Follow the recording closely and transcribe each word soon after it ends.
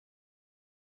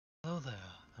there,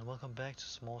 and welcome back to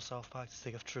Small South Park: The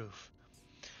Stick of Truth.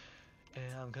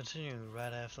 And I'm continuing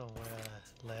right after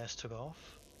where I last took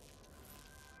off.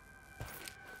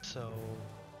 So,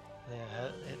 yeah,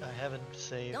 I haven't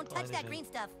saved. Don't touch that green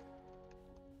stuff.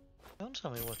 Don't tell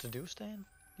me what to do, Stan.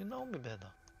 You know me better.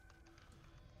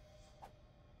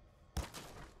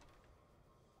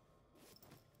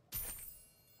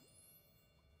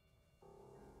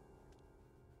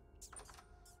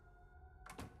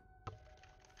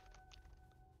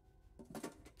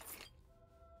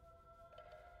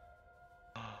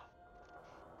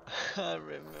 I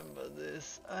remember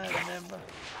this. I remember.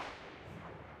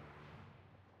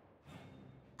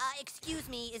 Excuse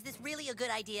me, is this really a good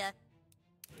idea?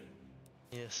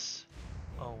 Yes,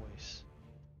 always.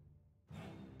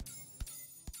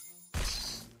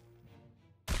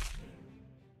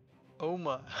 Oh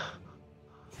my.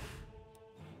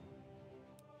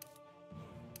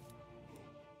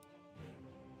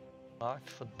 Marked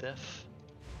for death.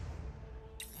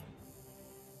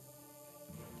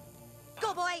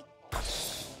 Go, boy!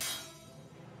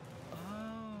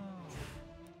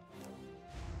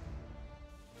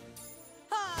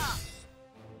 Ha!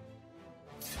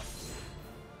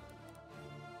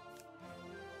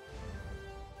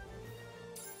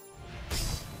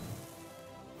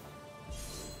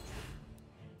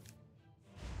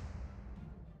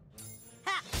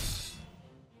 Ha!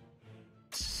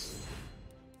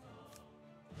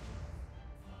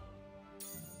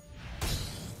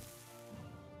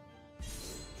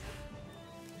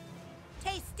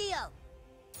 Taste steel!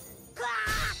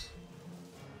 Ah!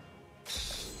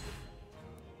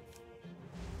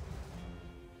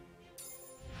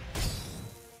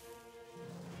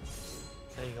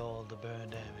 Take all the burn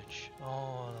damage.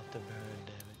 All of the burn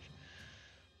damage.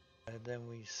 And then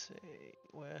we say,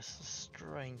 where's the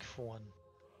strength one?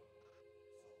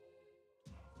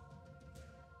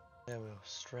 There we go.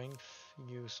 Strength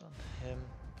use on him.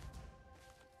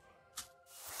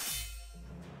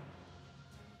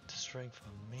 The strength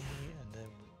for me, and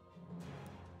then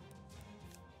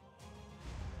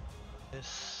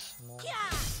this more. Kya!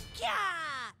 Kya!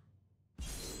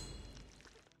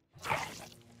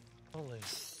 Holy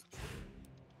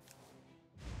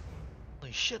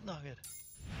shit nugget!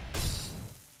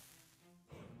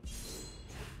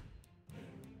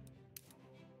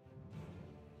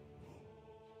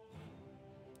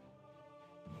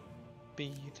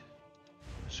 Speed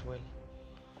as well.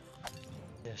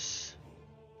 Yes.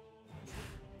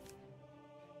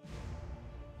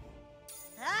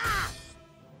 Ah!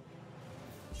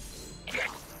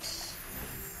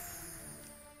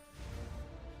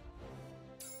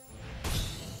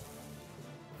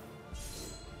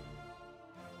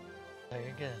 Back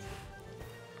again.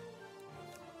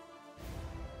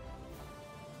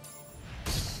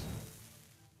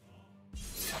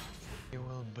 You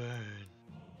will burn.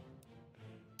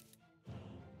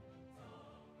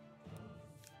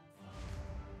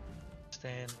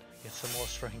 Stand, get some more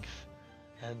strength,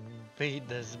 and beat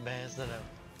this bastard up.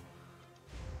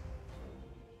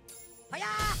 Hiya!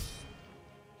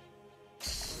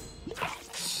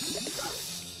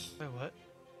 Wait, what?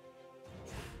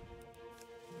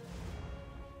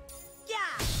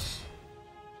 Yeah!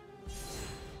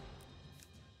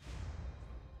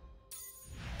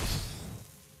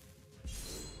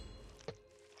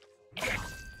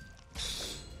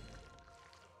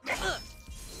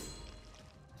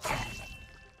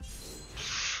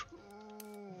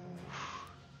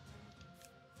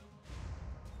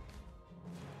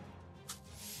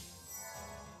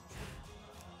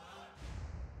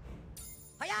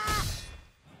 Hiya!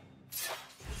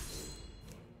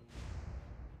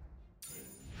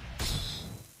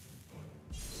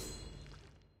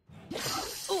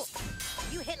 Ooh!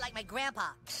 You hit like my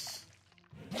grandpa.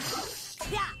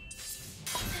 Yeah!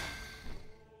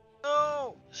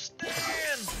 No!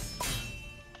 Stan!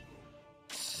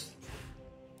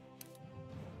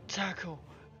 Taco!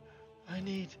 I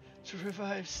need to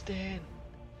revive Stan.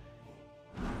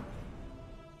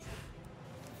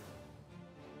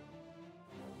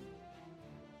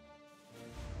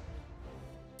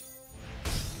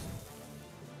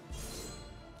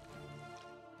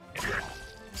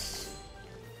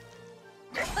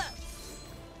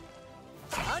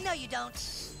 Oh, no, you don't.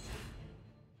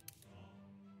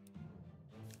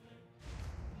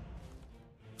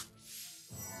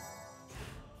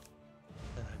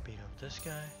 Then I beat up this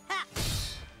guy. Ha!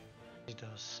 He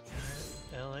does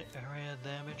area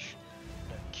damage.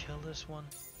 Did I kill this one?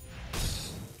 Damn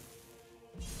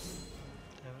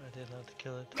it, I did not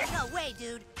kill it. No way,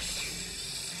 dude.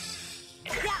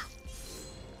 Yeah!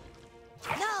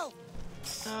 No!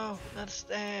 No, not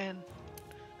Stan.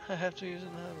 I have to use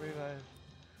another revive.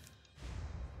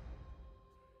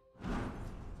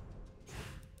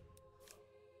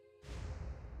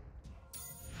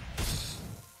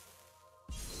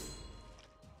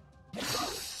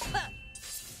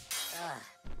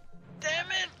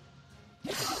 Damn it!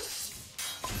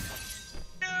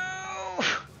 No!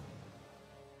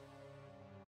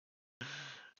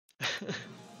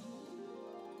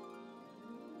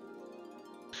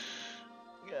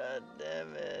 God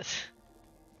damn it.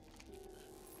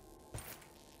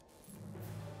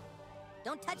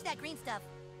 Don't touch that green stuff.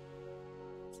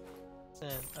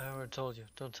 Man, I already told you,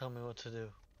 don't tell me what to do.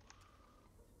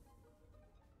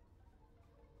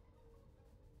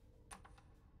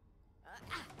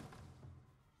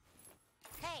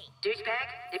 Hey, Douchebag,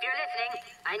 if you're listening,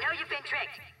 I know you've been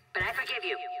tricked, but I forgive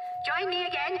you. Join me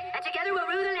again, and together we'll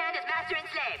rule the land as master and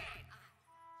slave.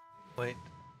 Wait,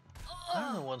 I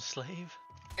don't know one slave.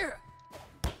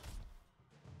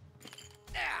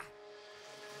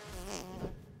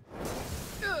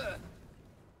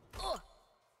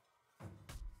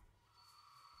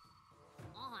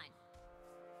 on.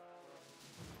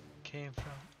 Came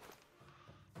from.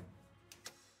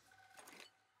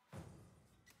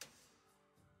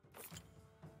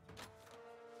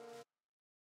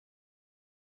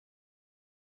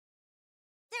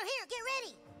 They're here, get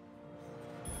ready!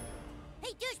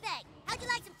 Hey, douchebag! How'd you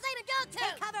like some flaming dog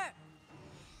turd? Take cover!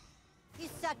 You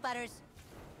suck, Butters.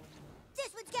 This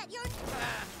one's got your...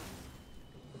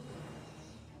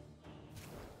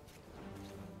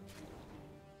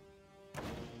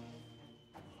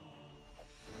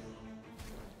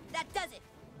 That does it!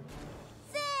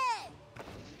 Sit!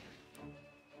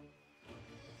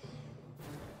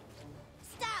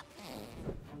 Stop!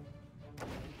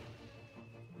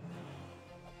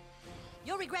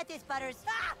 You'll regret this, Butters.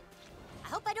 Ah! I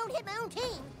hope I don't hit my own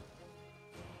team.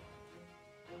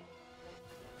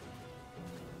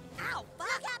 Ow!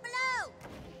 Fuck! Look out below!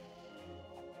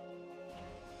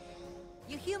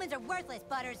 You humans are worthless,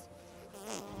 Butters.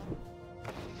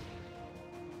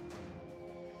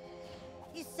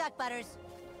 You suck, Butters.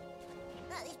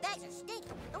 Oh, these bags are stinky.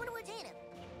 I wonder what's in them.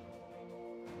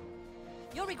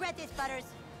 You'll regret this, Butters.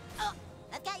 Oh,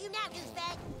 I've got you now,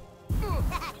 douchebag.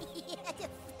 Yeah, that's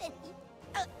funny.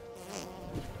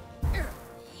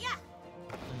 Yeah.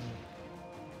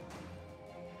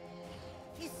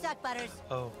 You suck, Butters.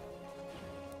 Oh.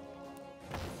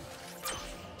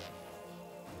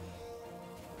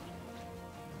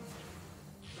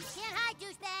 You can't hide,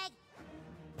 douchebag.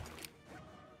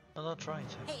 I'm not trying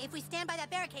to. Hey, if we stand by that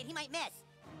barricade, he might miss.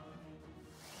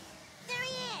 There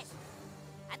he is!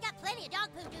 I've got plenty of dog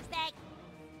poo, douchebag.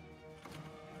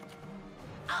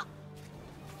 Oh!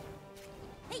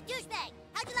 Hey, douchebag!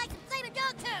 How'd you like some flaming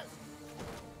dog toes?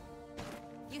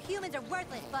 You humans are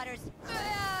worthless, Butters.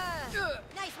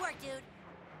 Nice work, dude.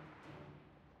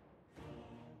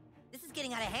 This is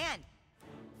getting out of hand.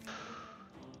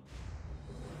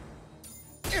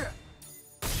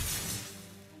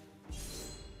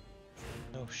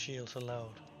 No shields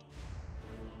allowed.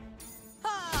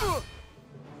 Ah!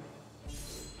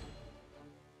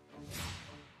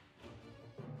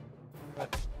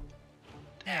 But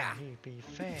damn, he be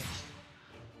fast.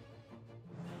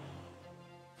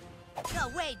 No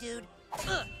way, dude.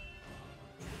 Ugh.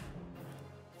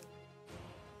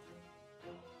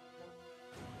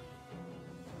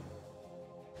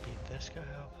 Beat this guy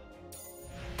up.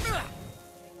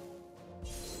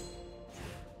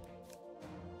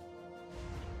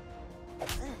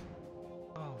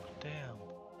 Oh damn.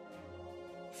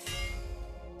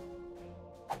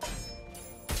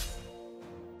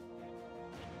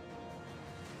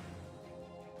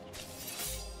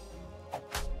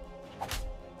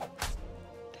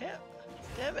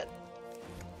 Damn it.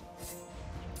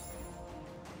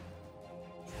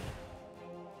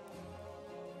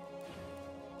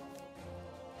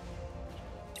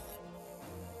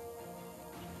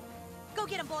 Go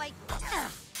get him, boy.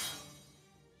 Ugh.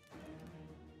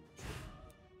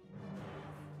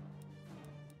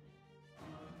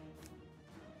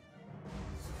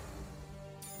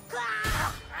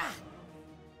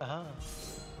 Uh-huh.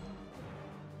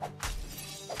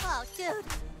 Oh, dude.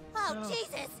 Oh, No.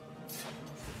 Jesus.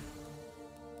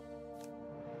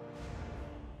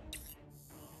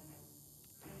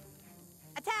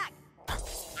 Attack!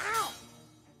 Ow!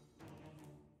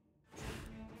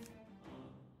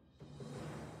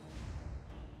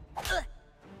 Ugh.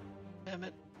 Damn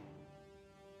it.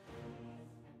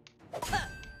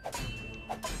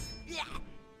 Yeah.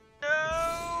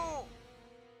 No!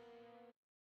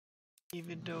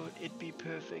 Even though it'd be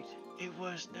perfect, it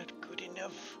was not good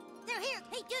enough. They're here.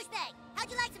 Hey, douchebag.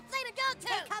 How'd you like some flaming dog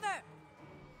turd? Take cover.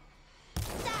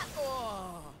 Stop.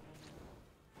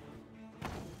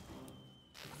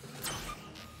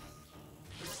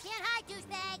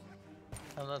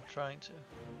 not trying to.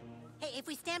 Hey, if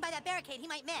we stand by that barricade, he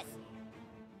might miss.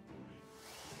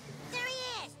 There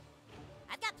he is!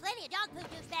 I've got plenty of dog poop,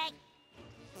 douchebag.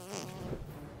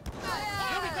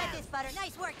 You'll regret this, Butter.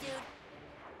 Nice work, dude.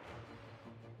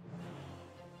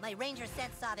 My ranger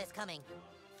sense saw this coming.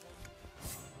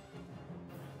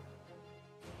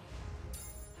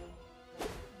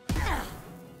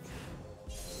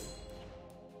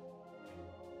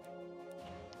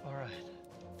 All right.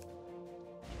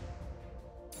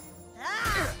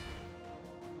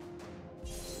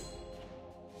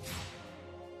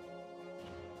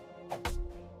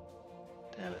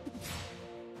 Damn it.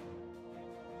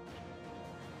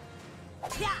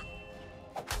 Yeah.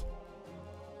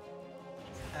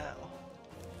 Ow.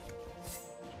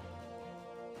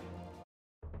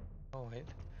 Oh wait.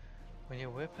 When your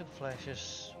weapon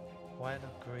flashes white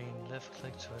or green, left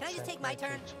click to attack. Can I just take my right turn?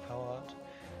 click to power out.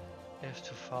 F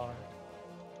to fire.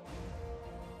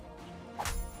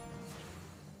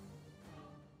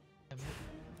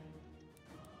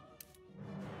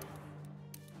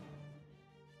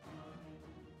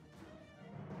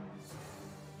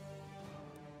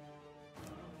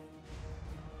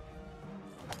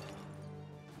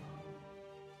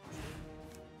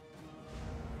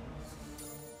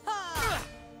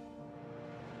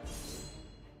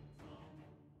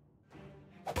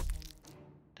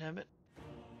 Damn it.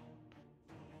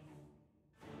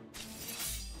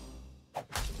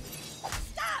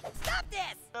 Stop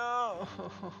this! No!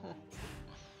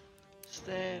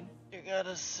 Stan, you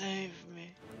gotta save me.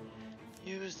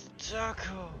 Use the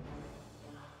taco.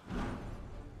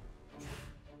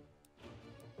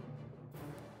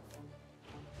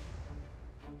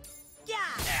 Yeah!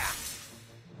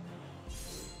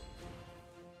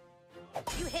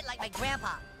 You hit like my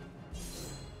grandpa.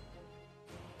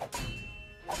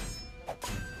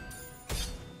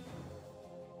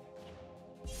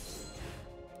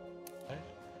 Right?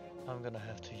 I'm gonna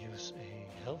have to use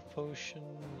a health potion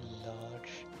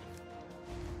large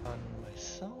on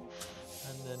myself,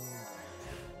 and then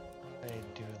I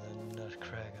do the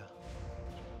nutcracker.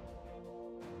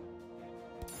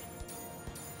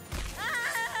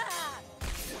 Ah!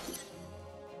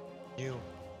 You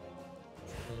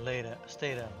later,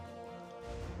 stay down.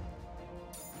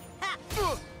 Ha!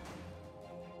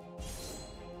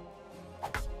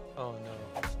 Oh no.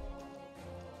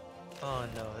 Oh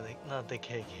no, not the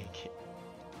KKK.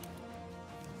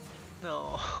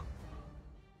 No.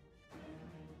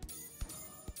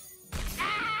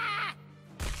 Ah!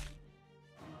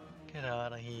 Get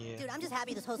out of here. Dude, I'm just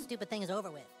happy this whole stupid thing is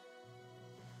over with.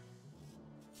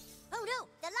 Oh no!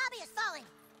 The lobby is falling!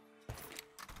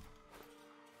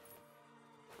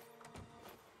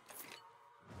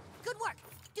 Good work!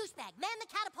 Douchebag, man the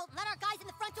catapult and let our guys in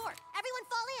the front door! Everyone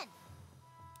fall in!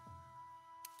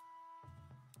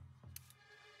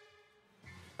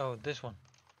 Oh, this one.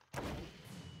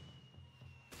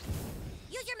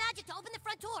 Use your magic to open the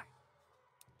front door!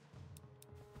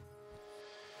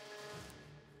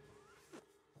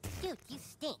 Dude, you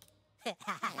stink. Yes!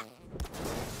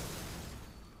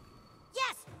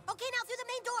 Okay, now through the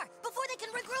main door, before they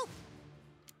can regroup!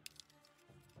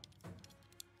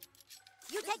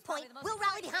 You take point, we'll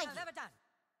rally behind you.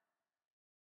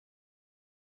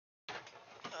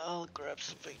 I'll grab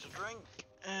something to drink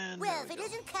and. Well, if there it we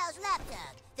isn't Cal's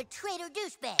lapdog, the traitor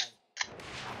douchebag.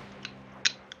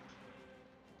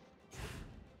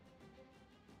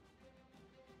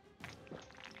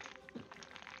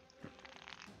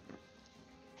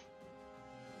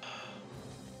 go.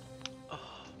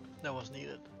 Oh, that was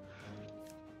needed.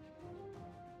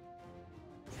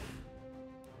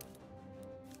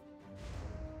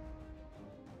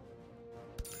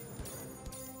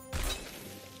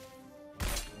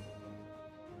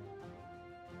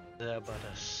 There,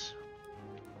 butters.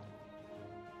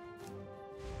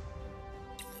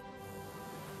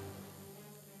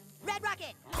 Red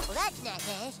Rocket! Well, that's not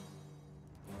nice.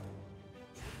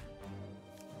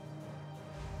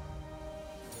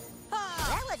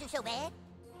 That wasn't so bad.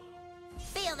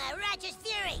 Feel my righteous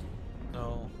fury!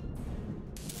 No.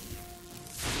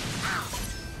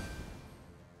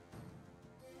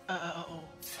 Oh.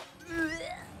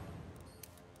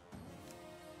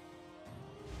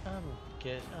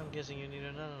 I'm guessing you need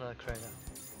another nutcracker.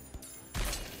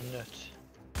 Nut.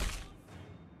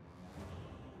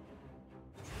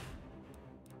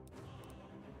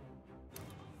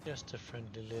 Just a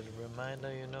friendly little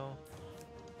reminder, you know.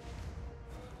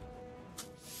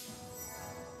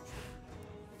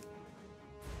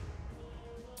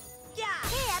 Yeah!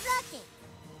 Hey, I'm lucky!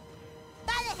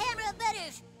 By the hammer of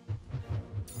butters!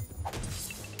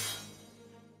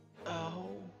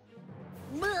 Oh.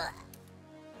 Blech.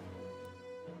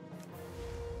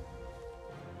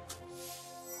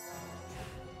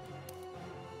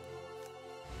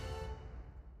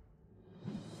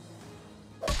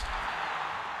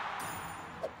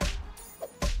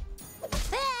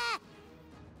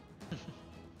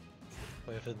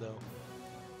 worth it though.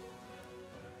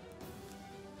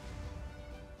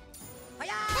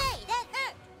 Hey, that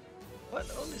hurt! What?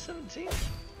 Only 17?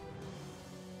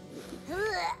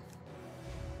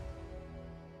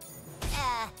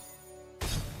 Ah,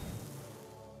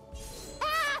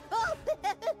 oh.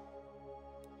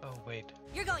 Oh wait,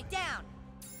 You're going down!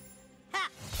 Ha!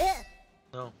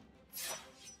 no.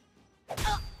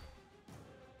 Oh.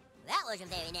 That wasn't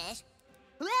very nice.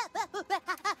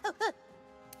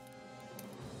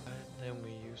 And then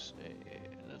we use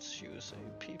a, let's use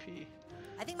a PP.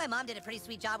 I think my mom did a pretty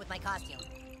sweet job with my costume.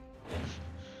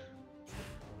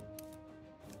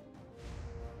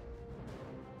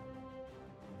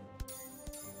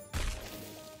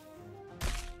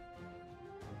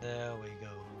 There we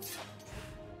go.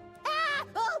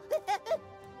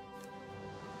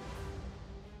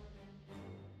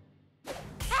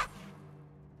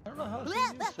 I don't know how to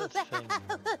use that thing.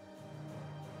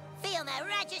 Feel my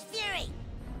righteous fury!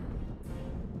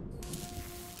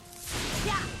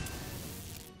 Yeah!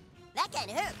 That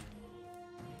kinda hurt.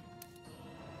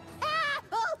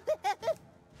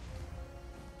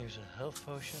 Use a health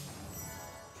potion.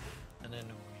 And then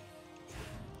we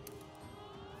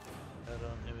add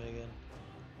on him again.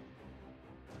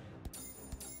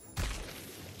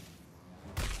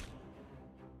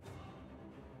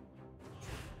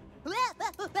 And we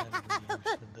use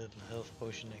a little health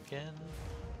potion again.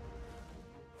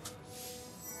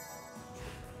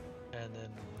 And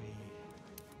then we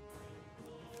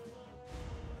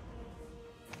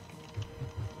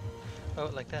oh,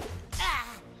 like that. Ah.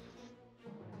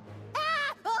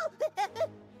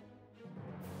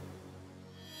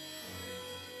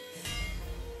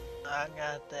 Ah,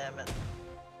 god damn it.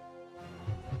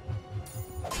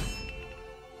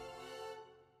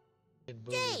 It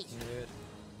bullied Jeez. nerd.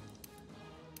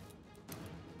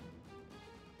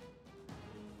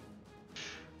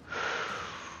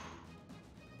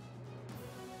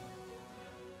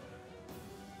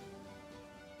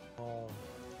 Oh.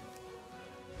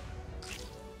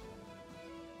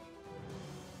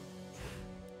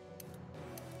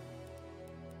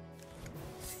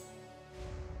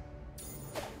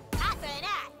 Eye for an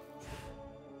eye.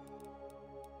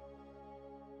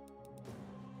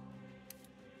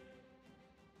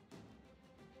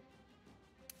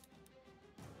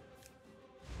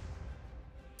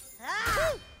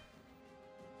 Ah!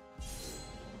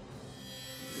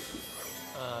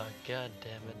 Ah, god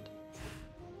damn it.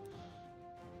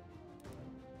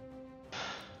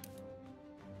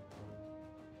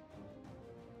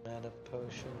 Mana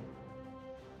potion.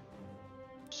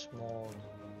 Small.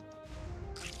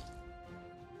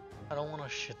 I don't want to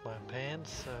shit my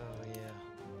pants, so yeah.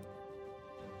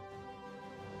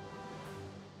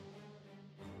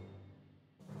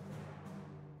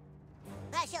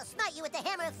 I shall smite you with the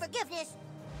hammer of forgiveness.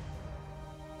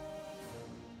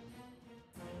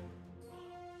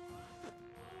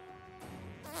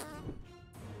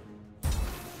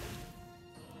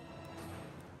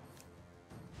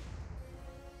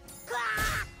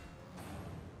 Quah!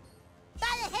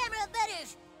 By the hammer of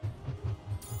bitters.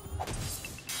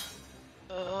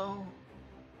 Oh.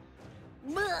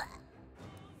 Bleh.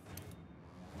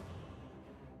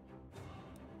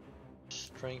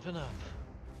 Strengthen up.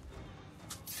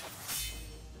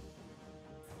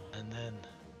 And then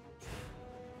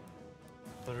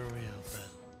for a real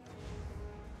battle.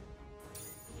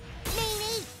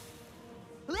 Meanie.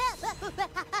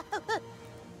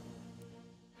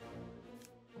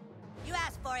 You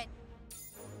asked for it.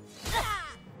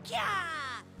 Ah!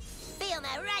 Kah! Feel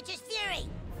my righteous fury.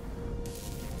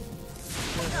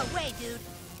 No way, dude.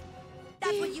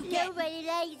 That's what you get. Nobody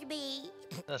likes me.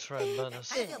 That's right,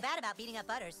 Butters. I feel bad about beating up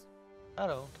Butters. I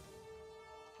don't.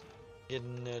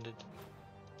 Getting nerded.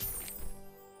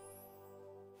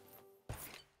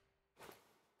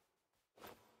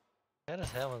 That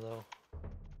is hammer though.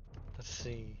 Let's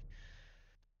see.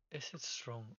 Is it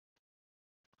strong?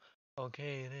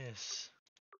 Okay, it is.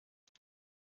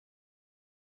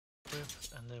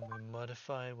 And then we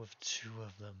modify with 2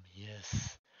 of them.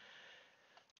 Yes.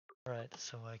 Right,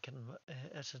 so I can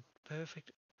as a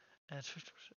perfect add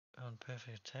 50% on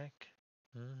perfect attack.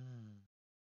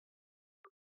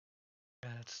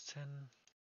 Adds 10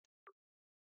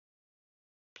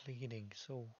 bleeding.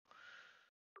 So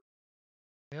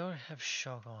we already have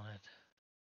shock on it.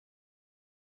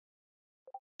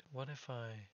 What if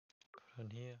I go on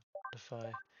here? What if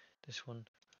I this one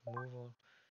move on?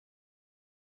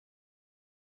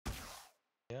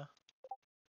 Yeah,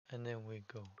 and then we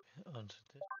go onto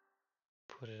this.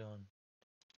 Put it on.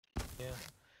 Yeah.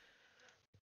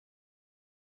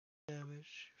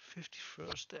 Damage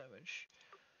 51st damage.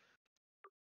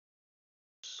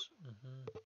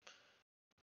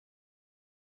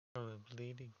 From a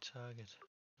bleeding target.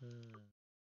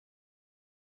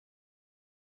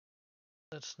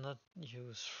 Let's not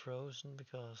use frozen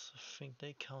because I think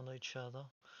they counter each other.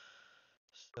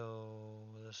 So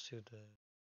let's do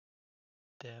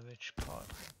the damage part.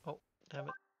 Oh, damn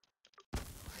it.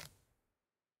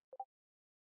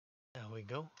 There we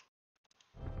go.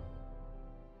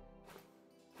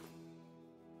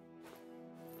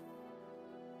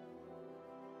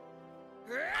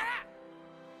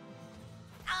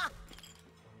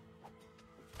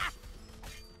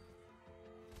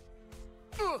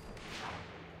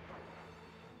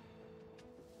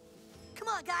 Come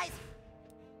on, guys!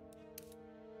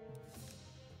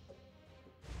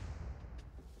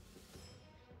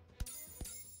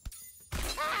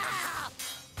 Ah!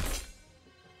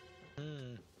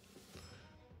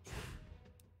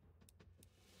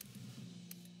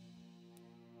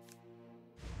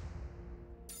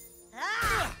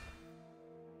 Ah!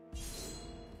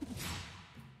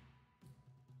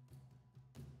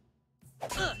 Oh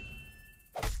no.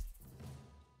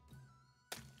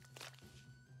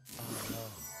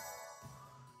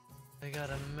 I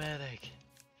got a medic.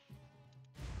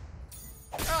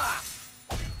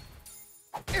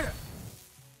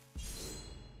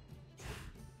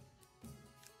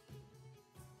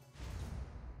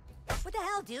 What the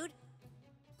hell, dude?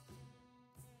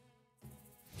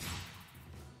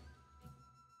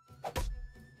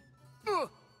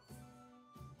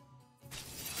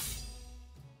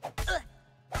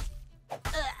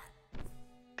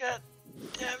 God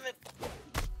damn it.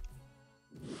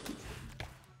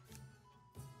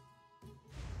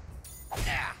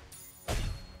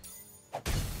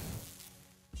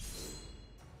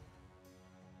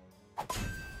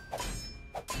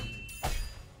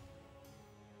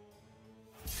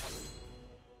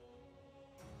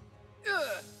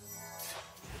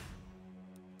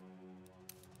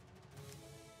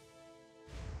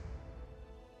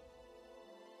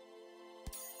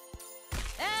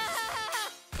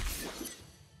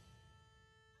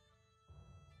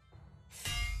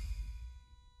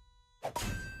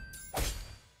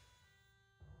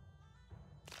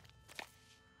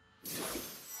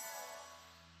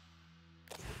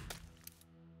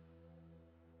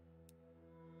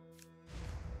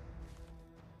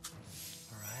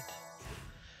 Alright.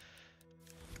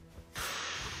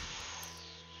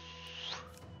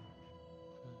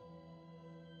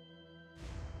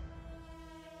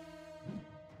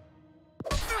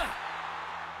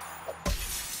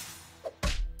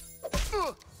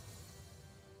 Oh.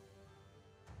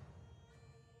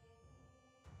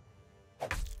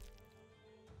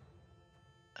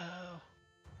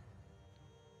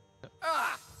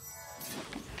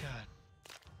 God.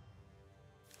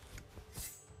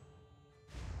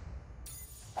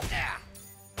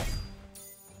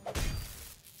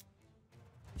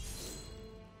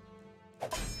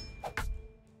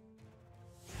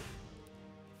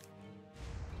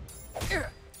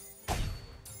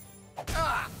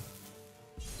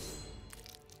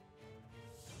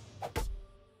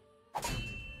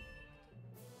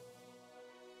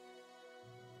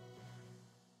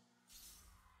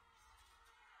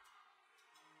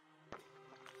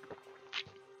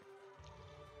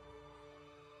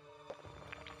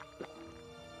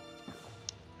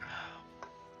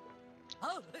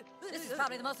 Oh, this is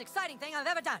probably the most exciting thing I've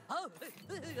ever done. Oh,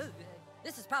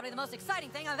 this is probably the most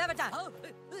exciting thing I've ever done. Oh,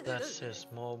 That says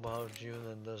more about you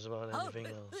than does about anything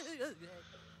else.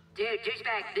 Dude,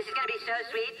 douchebag, this is gonna be so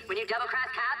sweet when you double-cross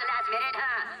Kyle at the last minute,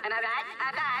 huh? Am I right?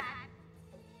 High five!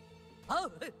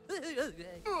 Oh,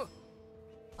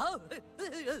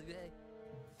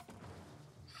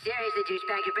 Seriously,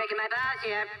 douchebag, you're breaking my balls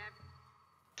here.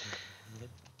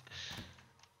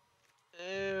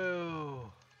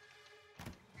 Ew.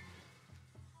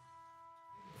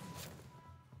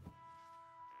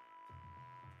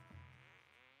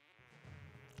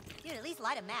 dude, at least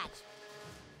light a match.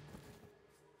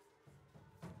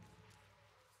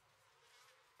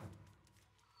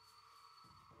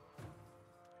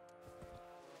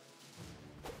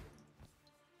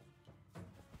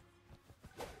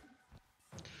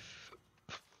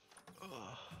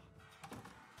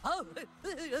 Oh,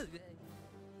 Badass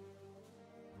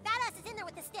is in there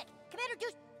with the stick. Commander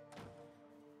Douche.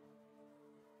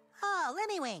 Oh,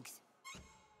 Lemmy-Winks.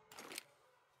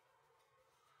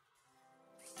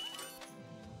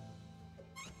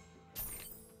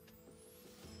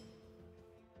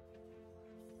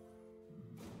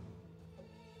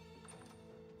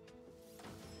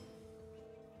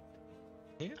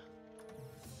 Here?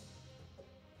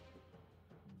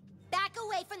 Back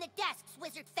away, away from the desks,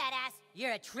 wizard fat ass!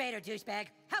 You're a traitor, douchebag.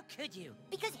 How could you?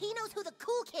 Because he knows who the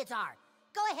cool kids are.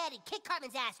 Go ahead and kick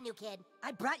Cartman's ass, new kid.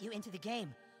 I brought you into the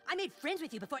game. I made friends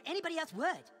with you before anybody else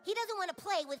would. He doesn't want to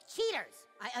play with cheaters.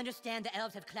 I understand the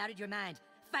elves have clouded your mind.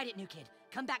 Fight it, new kid.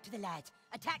 Come back to the light.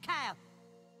 Attack Kyle.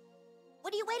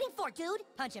 What are you waiting for, dude?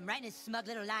 Punch him right in his smug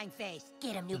little lying face.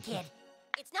 Get him, new kid.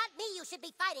 It's not me you should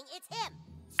be fighting, it's him.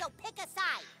 So pick a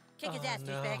side. Kick his ass,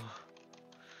 douchebag.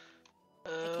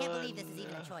 I can't believe this is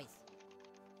even a choice.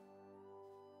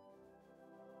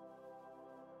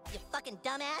 You fucking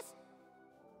dumbass.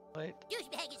 Wait.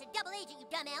 Douchebag is a double agent, you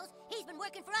dumbass. He's been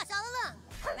working for us all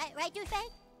along. Right, douchebag?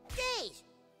 Jeez.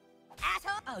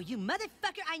 Asshole. Oh, you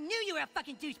motherfucker! I knew you were a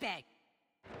fucking douchebag!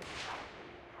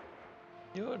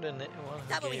 You're the one who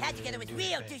Thought what we gave had me together the was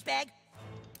real, douchebag!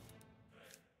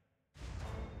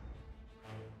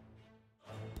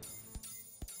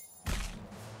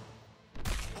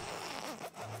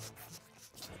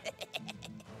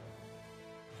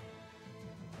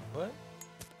 What?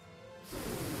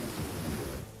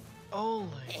 Holy.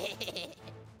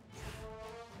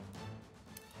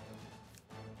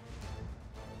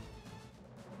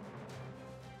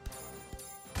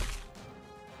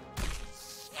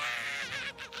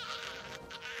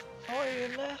 Why are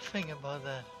you laughing about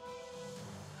that?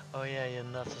 Oh yeah, your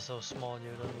nuts are so small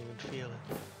you don't even feel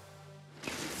it.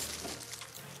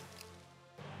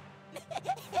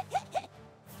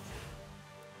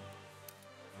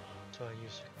 So I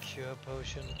use a cure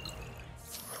potion.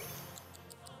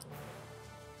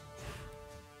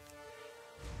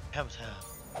 Comes out.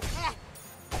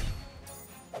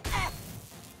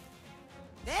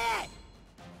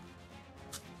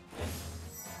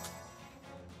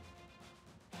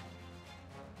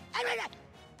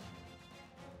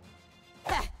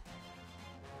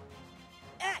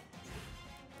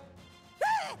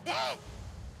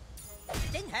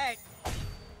 Didn't hurt.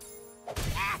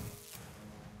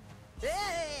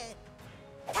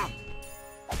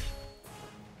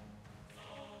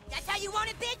 That's how you want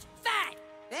it, bitch? Fine.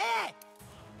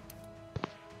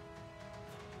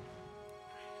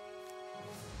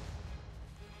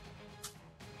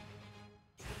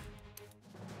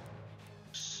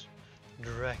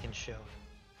 Dragon show.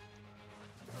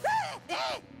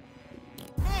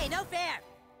 Hey, no fair.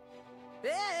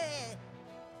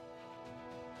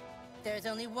 There's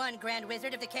only one Grand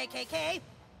Wizard of the KKK.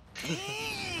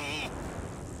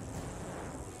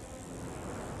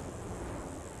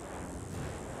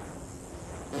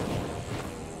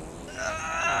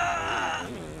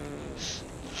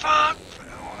 Fuck!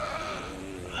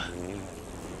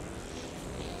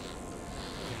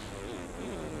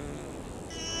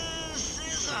 This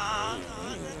is harder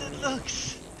than it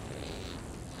looks.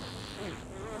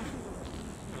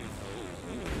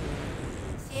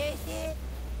 Seriously?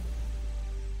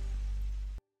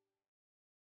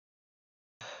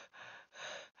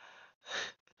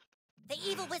 The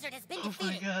evil wizard has been Oh my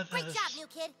defeated. God, Great that job, is- new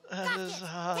kid. that Got is this.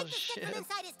 hard Take the stick from shit.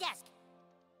 inside his desk.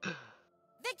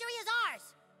 Victory is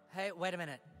ours. Hey, wait a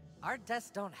minute. Our desks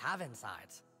don't have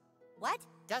insides. What?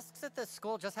 Desks at this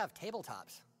school just have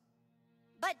tabletops.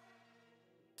 But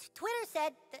Twitter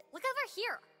said that... Look over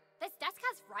here. This desk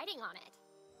has writing on it.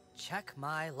 Check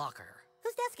my locker.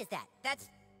 Whose desk is that?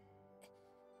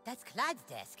 That's Clyde's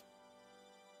desk.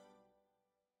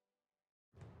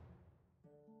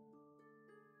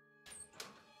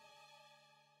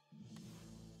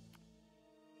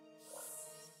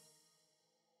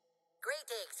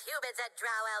 Greetings, humans and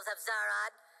drow elves of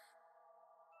Zaron.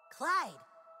 Clyde!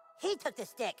 He took the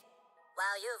stick.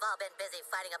 While you've all been busy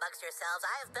fighting amongst yourselves,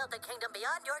 I have built a kingdom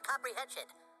beyond your comprehension.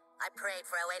 I prayed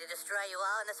for a way to destroy you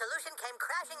all, and the solution came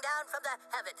crashing down from the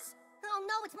heavens. Oh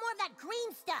no, it's more of that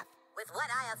green stuff. With what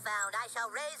I have found, I shall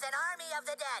raise an army of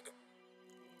the dead.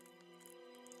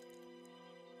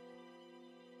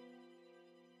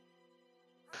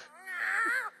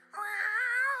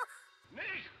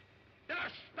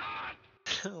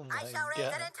 Oh my I shall raise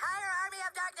God. an entire army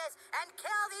of darkness and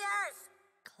kill the earth.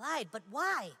 Clyde, but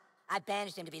why? I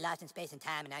banished him to be lost in space and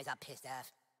time, and now he's all pissed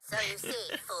off. So you see,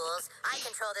 fools, I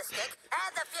control the stick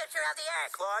and the future of the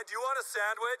earth. Clyde, do you want a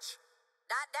sandwich?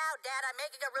 Not now, Dad. I'm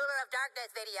making a Ruler of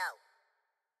Darkness video.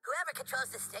 Whoever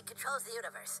controls the stick controls the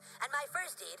universe. And my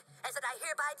first deed is that I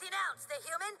hereby denounce the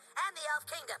human and the elf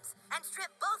kingdoms and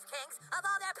strip both kings of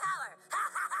all their power.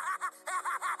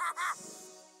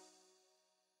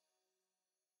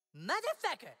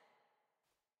 Motherfucker!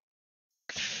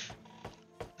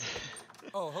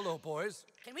 Oh, hello, boys.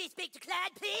 Can we speak to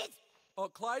Clyde, please?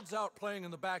 Clyde's out playing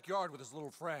in the backyard with his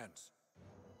little friends.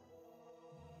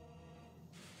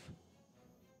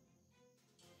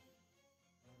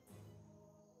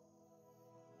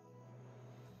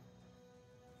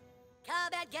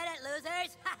 get it,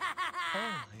 losers?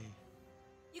 Holy.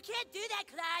 You can't do that,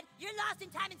 Clyde. You're lost in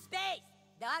time and space.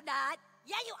 No, I'm not.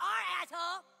 Yeah, you are,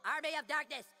 asshole. Army of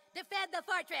Darkness, defend the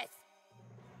fortress.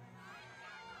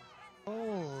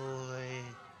 Holy.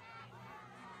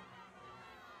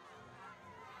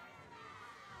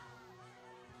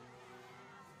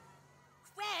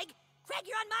 Craig,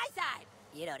 you're on my side.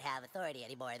 You don't have authority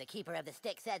anymore. The Keeper of the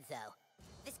Stick said so.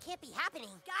 This can't be happening.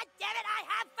 God damn it, I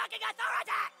have fucking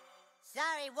authority!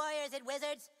 Sorry, warriors and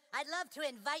wizards. I'd love to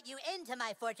invite you into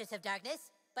my Fortress of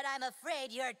Darkness, but I'm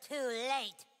afraid you're too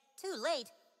late. Too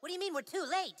late? What do you mean we're too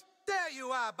late? There you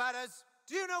are, Butters.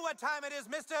 Do you know what time it is,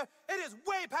 mister? It is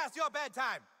way past your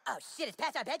bedtime. Oh shit, it's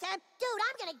past our bedtime? Dude,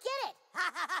 I'm gonna get it!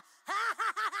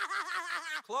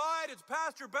 Clyde, it's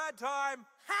past your bedtime.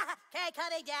 Okay,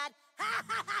 coming, Dad.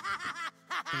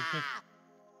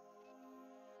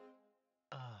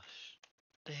 Oh,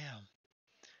 damn.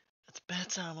 It's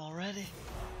bedtime already.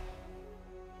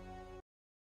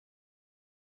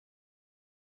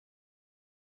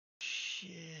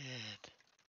 Shit.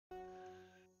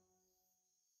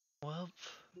 Well,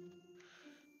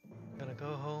 I'm gonna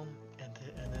go home and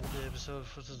end the episode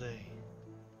for today.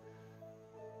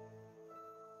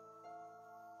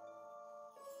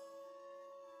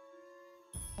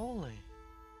 Holy.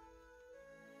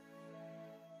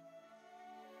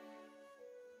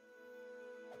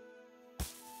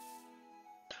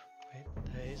 Wait,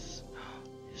 there's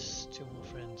yes, 2 more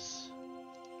friends.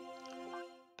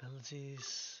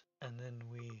 Abilities, and then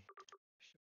we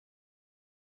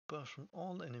but from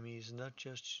all enemies, not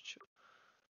just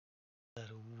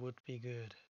that would be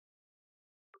good.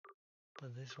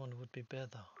 But this one would be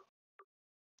better.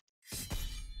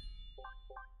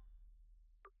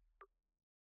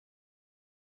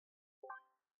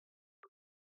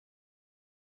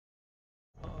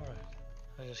 Alright,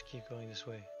 I just keep going this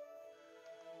way.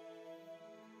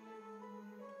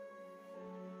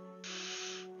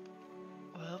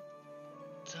 Well,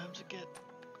 time to get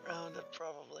grounded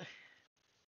probably.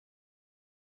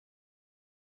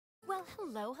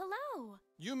 Well, hello.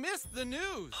 You missed the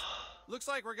news. Looks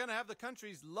like we're gonna have the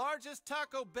country's largest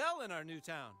Taco Bell in our new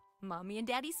town. Mommy and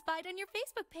Daddy spied on your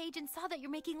Facebook page and saw that you're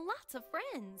making lots of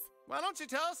friends. Why don't you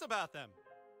tell us about them?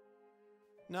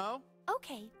 No?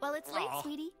 Okay, well, it's late, Aw.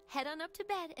 sweetie. Head on up to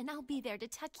bed, and I'll be there to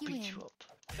tuck you Beat in. you up.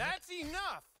 That's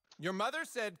enough! Your mother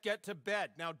said get to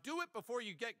bed. Now do it before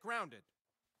you get grounded.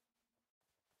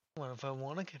 What if I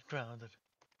want to get grounded?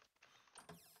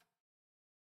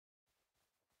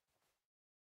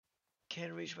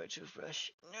 Can't reach my toothbrush.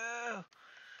 No!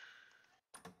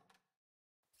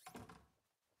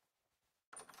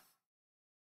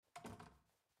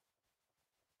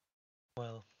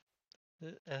 Well,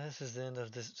 this is the end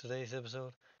of today's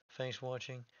episode. Thanks for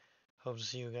watching. Hope to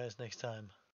see you guys next time.